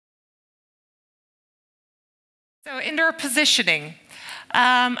So indoor positioning.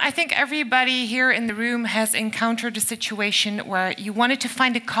 I think everybody here in the room has encountered a situation where you wanted to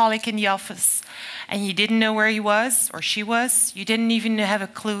find a colleague in the office and you didn't know where he was or she was. You didn't even have a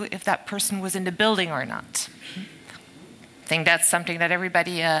clue if that person was in the building or not. I think that's something that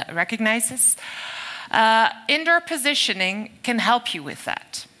everybody recognizes. Indoor positioning can help you with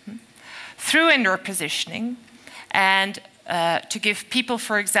that. Through indoor positioning and to give people,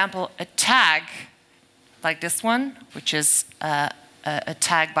 for example, a tag like this one, which is a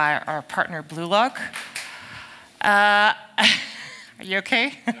tag by our partner Bluelog. Are you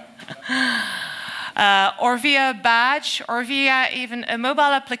okay? Or via a badge, or via even a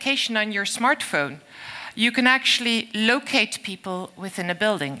mobile application on your smartphone, you can actually locate people within a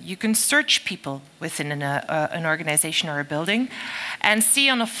building. You can search people within an organization or a building and see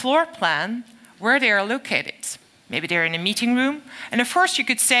on a floor plan where they are located. Maybe they're in a meeting room. And of course you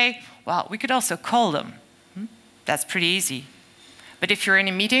could say, well, we could also call them. That's pretty easy. But if you're in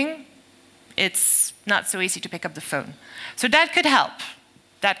a meeting, it's not so easy to pick up the phone. So that could help.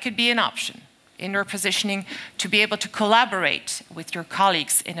 That could be an option, indoor positioning, to be able to collaborate with your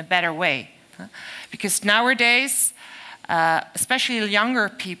colleagues in a better way. Because nowadays, especially younger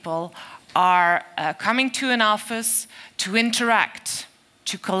people, are coming to an office to interact,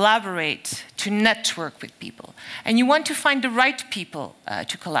 to collaborate, to network with people. And you want to find the right people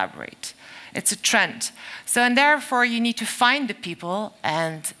to collaborate. It's a trend. So, and therefore, you need to find the people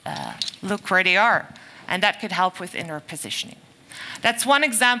and look where they are. And that could help with indoor positioning. That's one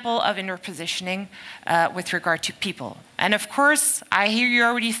example of indoor positioning with regard to people. And of course, I hear you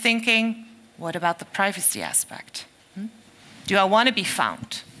already thinking, what about the privacy aspect? Do I want to be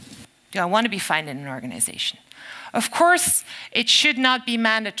found? Do I want to be found in an organization? Of course, it should not be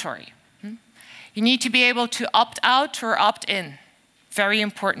mandatory. You need to be able to opt out or opt in. Very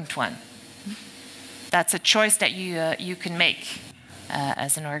important one. That's a choice that you can make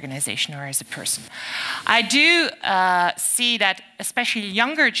as an organization or as a person. I do see that especially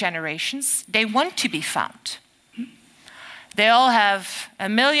younger generations, they want to be found. They all have a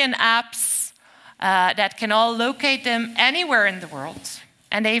million apps that can all locate them anywhere in the world,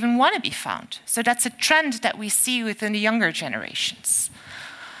 and they even want to be found. So that's a trend that we see within the younger generations.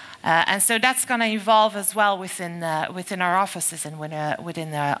 And so that's going to evolve as well within our offices and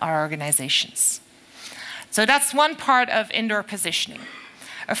within our organizations. So that's one part of indoor positioning.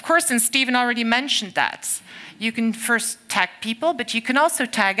 Of course, and Stephen already mentioned that, you can first tag people, but you can also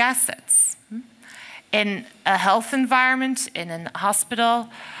tag assets. In a health environment, in a hospital,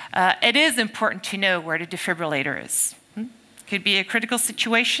 it is important to know where the defibrillator is. It could be a critical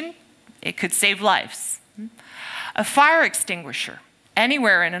situation. It could save lives. A fire extinguisher,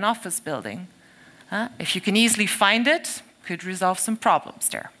 anywhere in an office building, if you can easily find it, could resolve some problems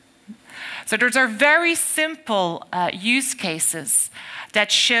there. So those are very simple use cases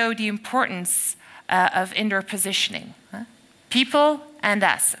that show the importance of indoor positioning, people and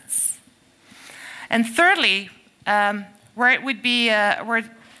assets. And thirdly, where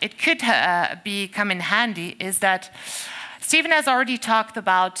it could come in handy is that Stephen has already talked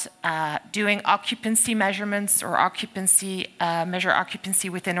about doing occupancy measurements or measure occupancy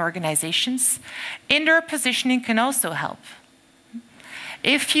within organizations. Indoor positioning can also help.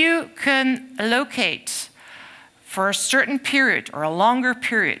 If you can locate for a certain period or a longer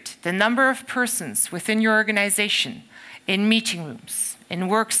period the number of persons within your organization in meeting rooms, in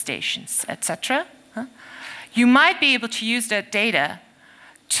workstations, etc., you might be able to use that data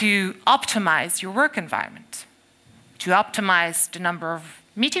to optimize your work environment, to optimize the number of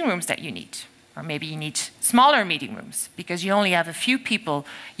meeting rooms that you need. Or maybe you need smaller meeting rooms because you only have a few people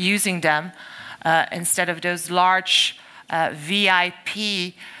using them instead of those large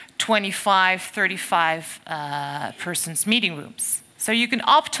VIP 25, 35 persons meeting rooms. So you can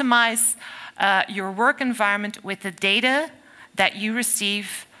optimize your work environment with the data that you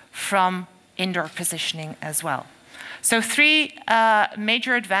receive from indoor positioning as well. So three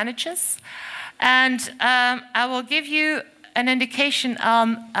major advantages. And I will give you an indication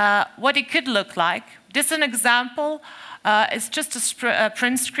on what it could look like. This is an example. It's just a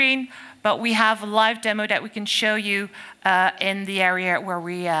print screen, but we have a live demo that we can show you in the area where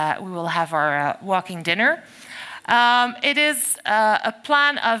we will have our walking dinner. It is a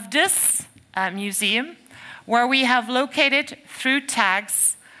plan of this museum where we have located through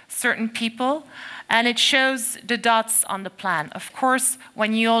tags certain people, and it shows the dots on the plan. Of course,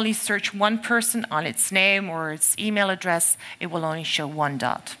 when you only search one person on its name or its email address, it will only show one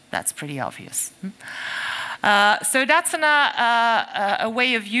dot. That's pretty obvious. So that's a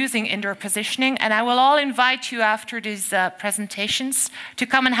way of using indoor positioning, and I will all invite you after these presentations to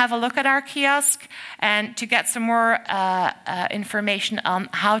come and have a look at our kiosk and to get some more information on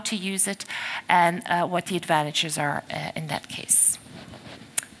how to use it and what the advantages are in that case.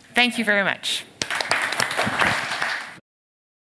 Thank you very much.